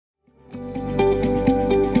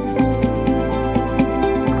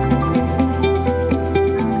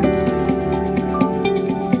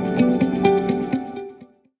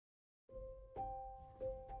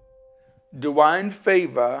divine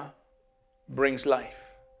favor brings life.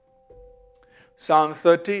 Psalm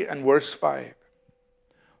 30 and verse 5.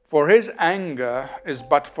 For his anger is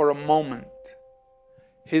but for a moment.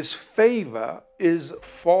 His favor is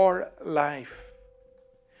for life.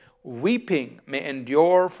 Weeping may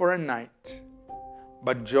endure for a night,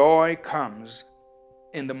 but joy comes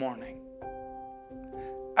in the morning.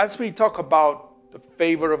 As we talk about the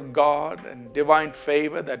favor of God and divine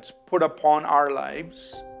favor that's put upon our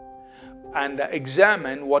lives, and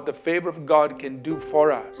examine what the favor of God can do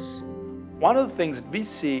for us, one of the things that we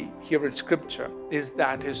see here in Scripture is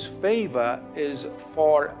that His favor is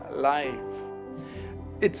for life.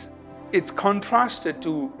 It's contrasted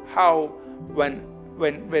to how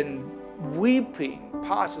when weeping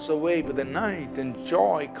passes away with the night and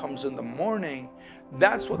joy comes in the morning,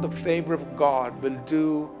 that's what the favor of God will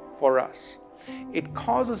do for us. It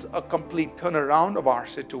causes a complete turnaround of our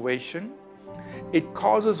situation. It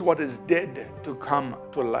causes what is dead to come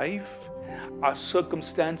to life. Our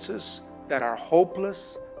circumstances that are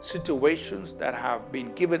hopeless, situations that have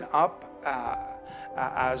been given up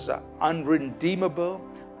as unredeemable,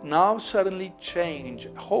 now suddenly change.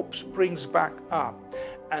 Hope springs back up,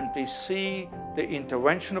 and we see the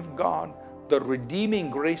intervention of God, the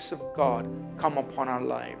redeeming grace of God come upon our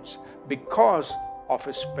lives because of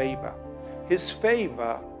His favor. His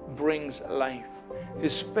favor brings life.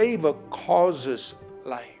 His favor causes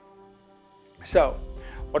life. So,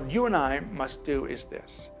 what you and I must do is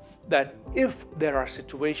this, that if there are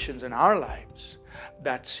situations in our lives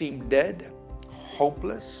that seem dead,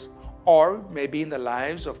 hopeless, or maybe in the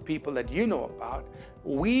lives of people that you know about,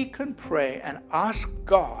 we can pray and ask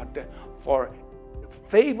God for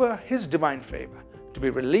favor, His divine favor, to be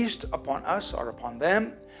released upon us or upon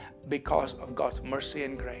them because of God's mercy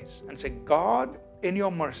and grace. And say, God, in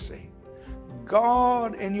your mercy,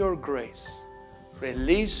 God, in your grace,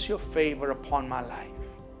 release your favor upon my life.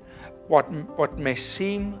 What may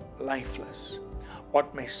seem lifeless,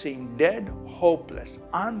 what may seem dead, hopeless,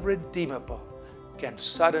 unredeemable, can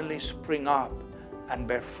suddenly spring up and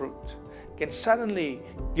bear fruit, can suddenly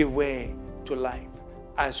give way to life.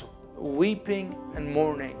 As weeping and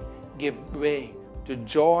mourning give way to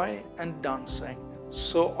joy and dancing,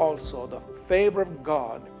 so also the favor of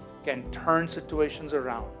God can turn situations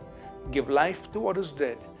around, give life to what is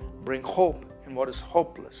dead, bring hope in what is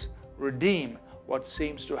hopeless, redeem what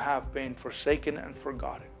seems to have been forsaken and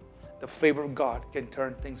forgotten. The favor of God can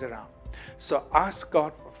turn things around. So ask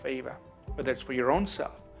God for favor, whether it's for your own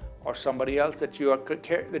self or somebody else that you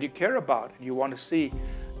care about and you want to see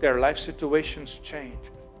their life situations change.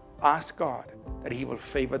 Ask God that He will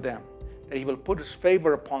favor them, that He will put His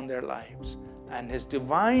favor upon their lives, and His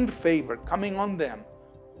divine favor coming on them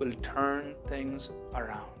will turn things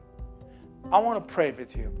around. I want to pray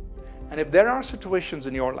with you. And if there are situations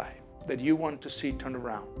in your life that you want to see turned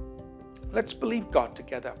around, let's believe God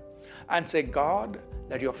together and say, God,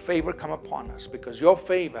 let your favor come upon us, because your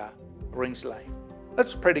favor brings life.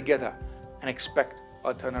 Let's pray together and expect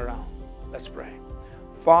a turnaround. Let's pray.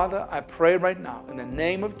 Father, I pray right now in the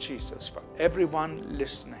name of Jesus for everyone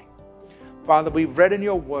listening. Father, we've read in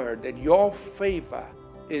your word that your favor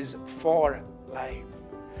is for life.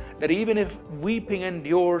 That even if weeping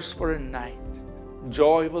endures for a night,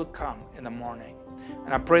 joy will come in the morning.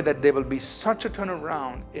 And I pray that there will be such a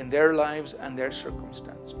turnaround in their lives and their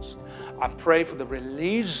circumstances. I pray for the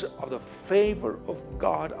release of the favor of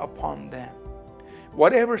God upon them.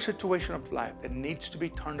 Whatever situation of life that needs to be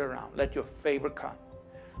turned around, let your favor come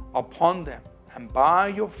upon them. And by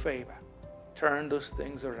your favor, turn those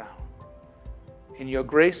things around. In your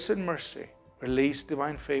grace and mercy, release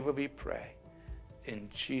divine favor, we pray. In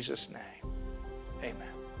Jesus' name,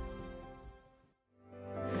 amen.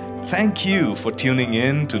 Thank you for tuning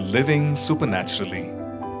in to Living Supernaturally.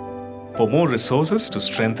 For more resources to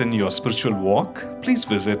strengthen your spiritual walk, please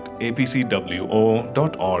visit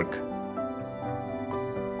apcwo.org.